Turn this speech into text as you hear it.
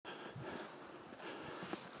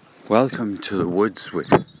Welcome to the woods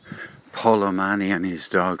with Paul O'Mahony and his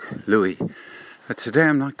dog Louis. Today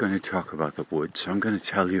I'm not going to talk about the woods. I'm going to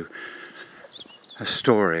tell you a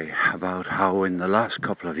story about how in the last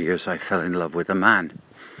couple of years I fell in love with a man.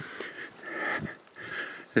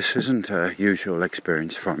 This isn't a usual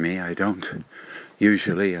experience for me. I don't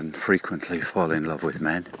usually and frequently fall in love with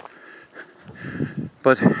men.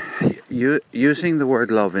 But using the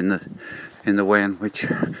word love in the way in which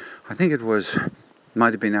I think it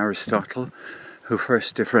might have been Aristotle who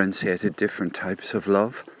first differentiated different types of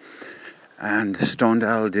love, and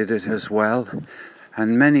Stendhal did it as well,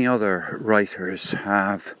 and many other writers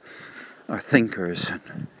or thinkers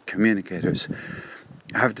and communicators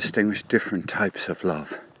have distinguished different types of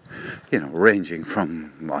love, ranging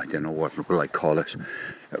from, I don't know, what will I call it,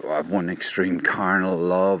 one extreme carnal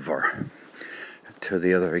love, or to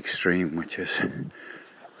the other extreme, which is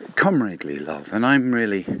comradely love. And I'm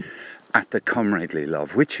really at the comradely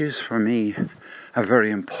love, which is for me a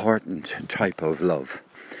very important type of love.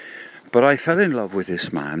 But I fell in love with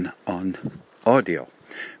this man on audio,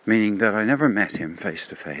 meaning that I never met him face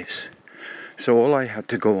to face. So all I had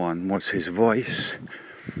to go on was his voice,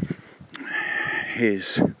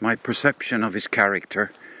 my perception of his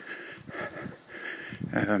character,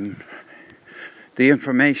 the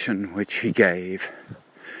information which he gave,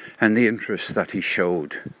 and the interest that he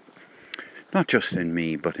showed, not just in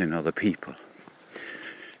me, but in other people.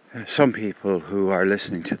 Some people who are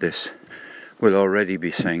listening to this will already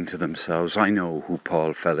be saying to themselves, I know who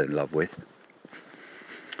Paul fell in love with.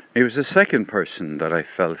 He was the second man that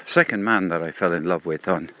I fell in love with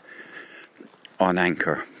on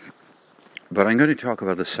Anchor. But I'm going to talk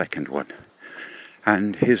about the second one.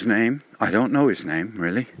 And his name, I don't know his name,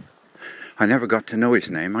 really. I never got to know his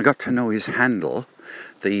name. I got to know his handle,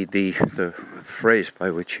 the phrase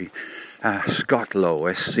by which he, Scott Lowe,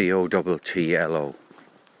 Scottlo.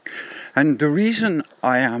 And the reason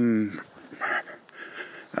I am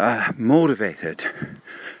motivated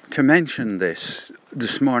to mention this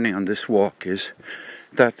morning on this walk is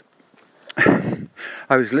that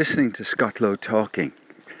I was listening to Scott Lowe talking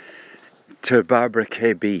to Barbara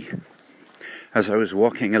KB as I was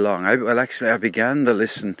walking along. I began the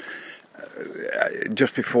listen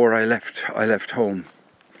just before I left home,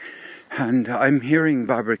 and I'm hearing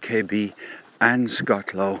Barbara KB and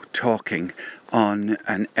Scott Lowe talking on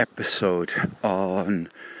an episode on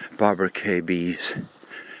Barbara KB's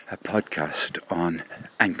podcast on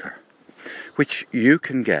Anchor, which you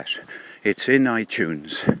can get. It's in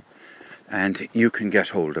iTunes, and you can get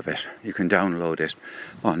hold of it. You can download it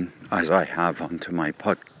as I have, onto my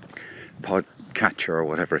podcatcher or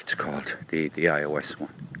whatever it's called, the iOS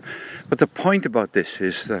one. But the point about this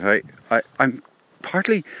is that I'm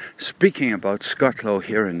partly speaking about Scott Lowe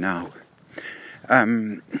here and now,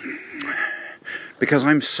 because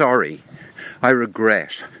I'm sorry, I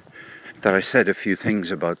regret that I said a few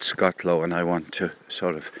things about Scott Lowe, and I want to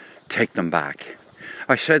sort of take them back.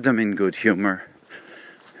 I said them in good humour.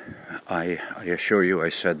 I assure you I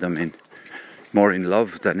said them more in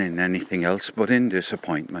love than in anything else, but in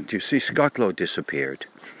disappointment. You see, Scott Lowe disappeared.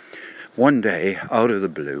 One day, out of the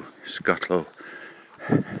blue, Scott Lowe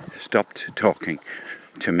stopped talking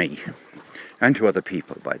to me, and to other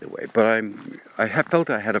people, by the way. But I felt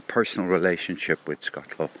I had a personal relationship with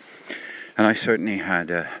Scott Lowe, and I certainly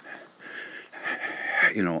had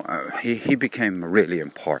he became really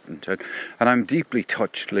important, and I'm deeply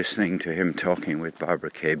touched listening to him talking with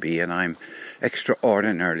Barbara KB, and I'm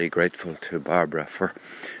extraordinarily grateful to Barbara for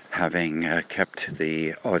having kept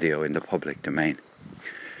the audio in the public domain,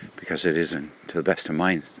 because it isn't, to the best of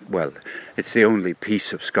mine, it's the only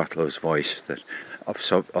piece of Scott Lowe's voice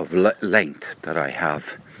of length that I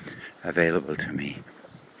have available to me.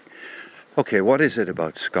 Okay, what is it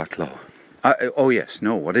about Scott Lowe?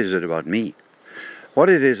 What is it about me? What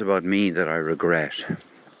it is about me that I regret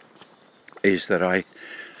is that I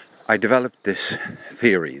developed this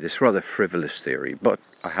theory, this rather frivolous theory, but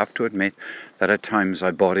I have to admit that at times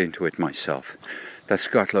I bought into it myself, that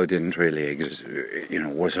Scott Lowe didn't really exist,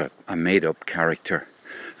 was a made-up character,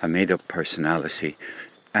 a made-up personality,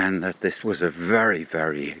 and that this was a very,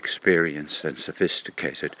 very experienced and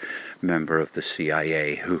sophisticated member of the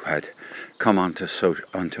CIA who had come onto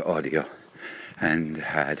audio and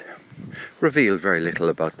had revealed very little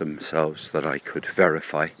about themselves that I could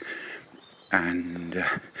verify, and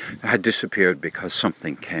had disappeared because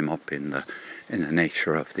something came up in the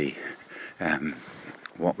nature of the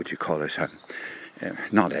what would you call it?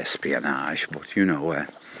 Not espionage, but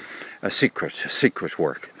a secret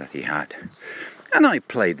work that he had. And I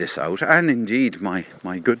played this out, and indeed my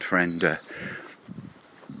good friend,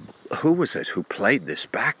 who was it who played this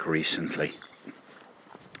back recently?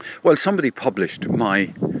 Well, somebody published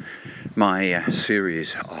my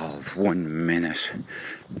series of 1 minute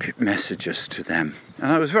messages to them,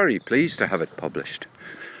 and I was very pleased to have it published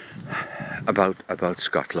about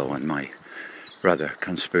Scott Lowe and my rather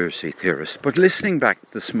conspiracy theorist. But listening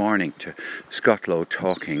back this morning to Scott Lowe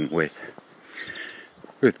talking with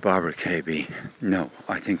Barbara KB, no,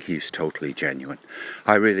 I think he's totally genuine.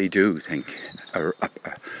 I really do think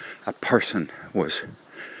a person was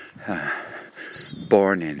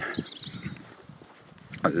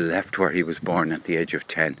left where he was born at the age of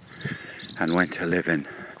 10 and went to live in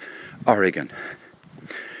Oregon,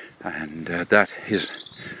 and that his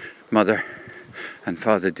mother and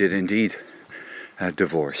father did indeed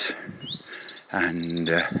divorce and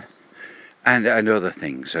other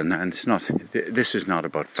things, and it's not. This is not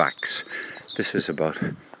about facts. This is about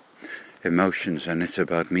emotions, and it's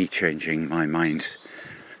about me changing my mind.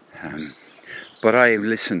 But I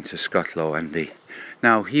listened to Scott Lowe, and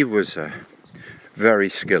now he was very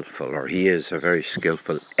skillful, or he is a very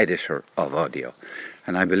skillful editor of audio,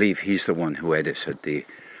 and I believe he's the one who edited the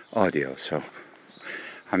audio. So,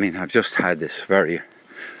 I mean, I've just had this very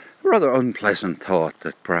rather unpleasant thought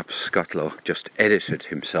that perhaps Scott Lowe just edited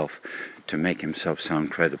himself to make himself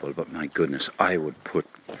sound credible. But my goodness, I would put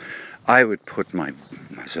my,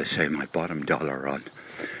 as I say, my bottom dollar on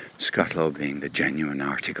Scott Lowe being the genuine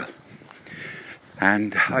article.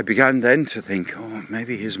 And I began then to think, oh,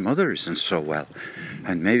 maybe his mother isn't so well,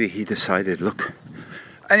 and maybe he decided, look,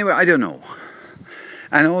 anyway, I don't know.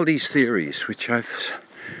 And all these theories, which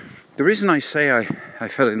the reason I say I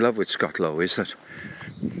fell in love with Scott Lowe is that,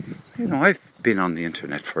 I've been on the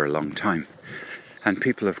internet for a long time, and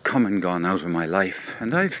people have come and gone out of my life,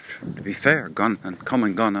 and I've, to be fair, come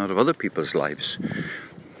and gone out of other people's lives.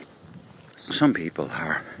 Some people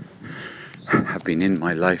have been in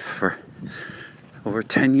my life for over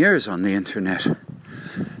 10 years on the internet,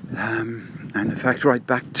 and in fact right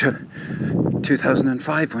back to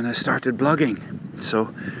 2005 when I started blogging.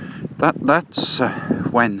 So that's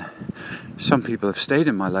when some people have stayed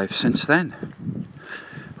in my life since then,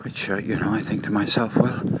 which I think to myself,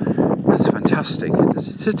 well, that's fantastic.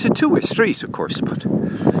 It's a two-way street, of course,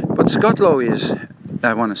 but Scott Lowe is,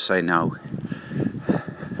 I want to say now,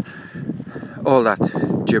 all that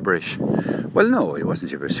gibberish. Well, no, it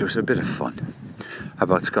wasn't gibberish. It was a bit of fun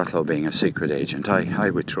about Scott Lowe being a secret agent. I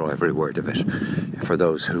withdraw every word of it for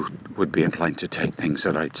those who would be inclined to take things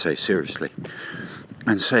that I'd say seriously,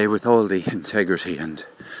 and say with all the integrity and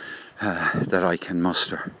that I can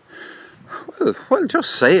muster. Well,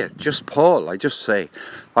 just say it. Just Paul. I just say,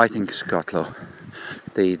 I think Scott Lowe,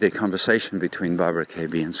 the conversation between Barbara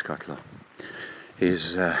KB and Scott Lowe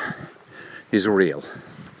is real.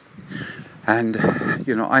 And,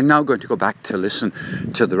 I'm now going to go back to listen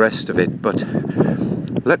to the rest of it, but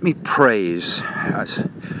let me praise as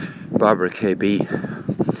Barbara KB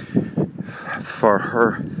for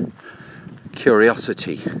her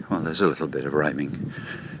curiosity. Well, there's a little bit of rhyming.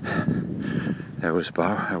 There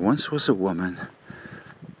once was a woman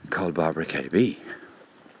called Barbara KB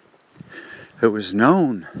who was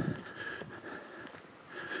known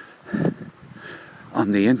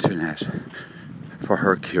on the internet for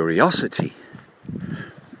her curiosity.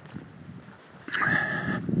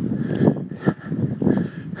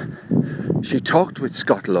 She talked with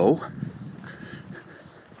Scott Lowe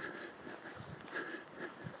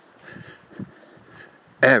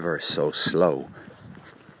ever so slow.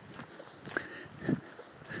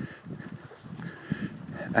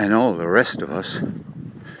 And all the rest of us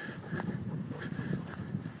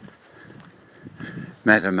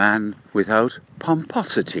met a man without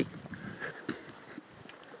pomposity.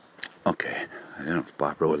 Okay, I don't know if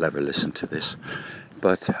Barbara will ever listen to this,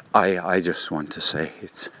 but I just want to say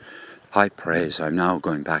it's high praise. I'm now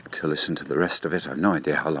going back to listen to the rest of it. I've no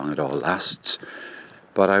idea how long it all lasts,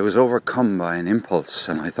 but I was overcome by an impulse,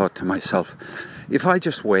 and I thought to myself, if I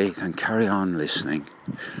just wait and carry on listening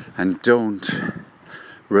and don't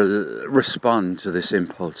respond to this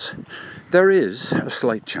impulse, there is a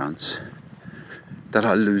slight chance that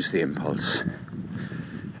I'll lose the impulse.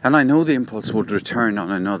 And I know the impulse would return on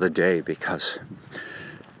another day, because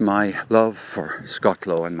my love for Scott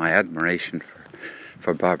Lowe and my admiration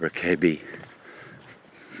for Barbara KB,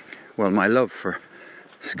 well, my love for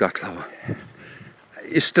Scott Lowe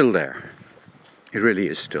is still there. It really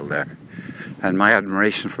is still there. And my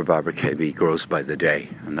admiration for Barbara KB grows by the day,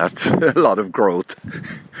 and that's a lot of growth.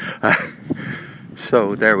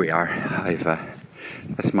 So there we are.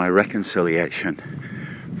 That's my reconciliation,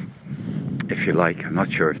 if you like. I'm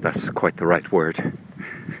not sure if that's quite the right word,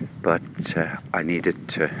 but I needed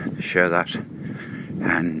to share that.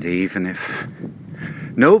 And even if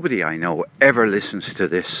Nobody I know ever listens to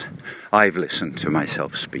this. I've listened to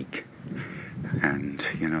myself speak. And,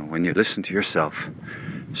 you know, when you listen to yourself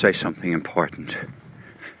say something important,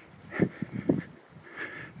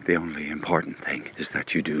 the only important thing is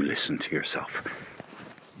that you do listen to yourself.